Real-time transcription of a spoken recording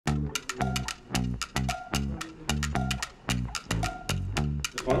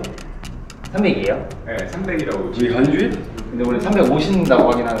300이에요? 네, 300이라고. 300? 근데 원래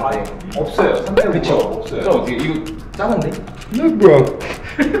 350다고 하긴 하는데 없어요. 300 그쵸? 없어요. 저 어떻게 이거 작은데? 네, 뭐야?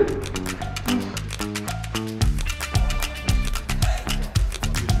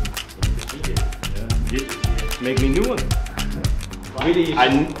 Make me new one. Really?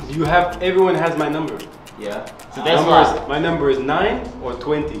 Everyone has my number. Yeah. So that's why. My number is 9 or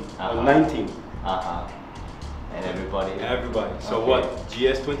 20 or 19. And everybody. Everybody. So Okay. what?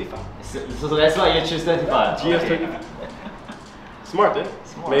 GS25. So that's why you choose 25. GS25. Smart, eh?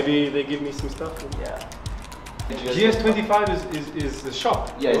 Smart. Maybe they give me some stuff. Yeah. GS25 is a shop.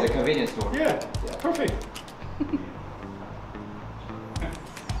 Yeah, it's a convenience store. Yeah, perfect.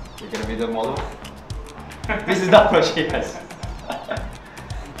 You're gonna be the model. This is not for GS.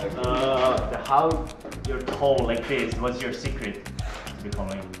 How you're tall like this? What's your secret to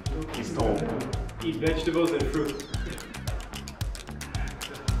becoming this tall? Eat vegetables and fruit.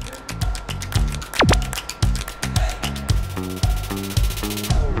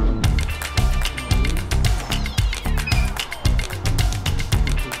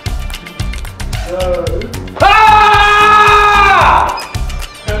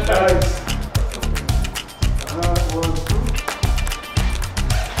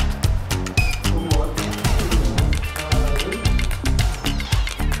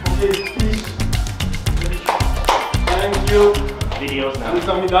 Thank you. Videos now.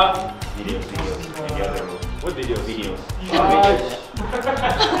 감사합니다. Videos. What videos? Videos.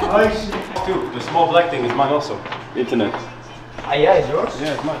 Dude, the small black thing is mine also. Internet. Yeah, it's yours?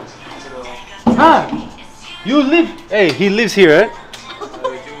 Yeah, it's mine. Ah! You live... Hey, he lives here, eh?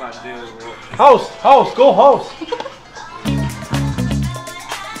 House, go house!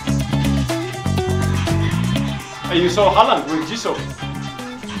 Hey, you saw Holland with Jisoo.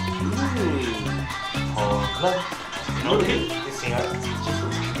 Okay.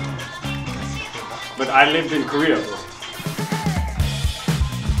 But I lived in Korea, bro.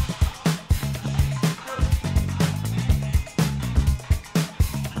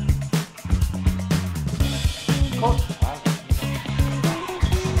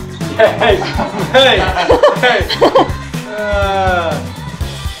 Hey!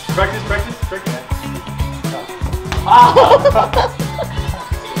 Practice.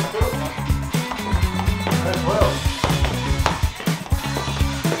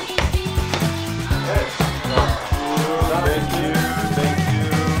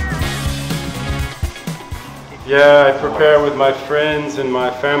 Yeah, I prepare with my friends and my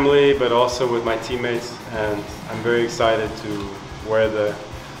family, but also with my teammates, and I'm very excited to wear the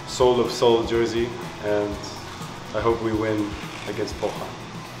Soul of Seoul jersey, and I hope we win against Pohang.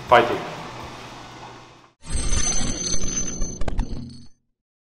 Fighting!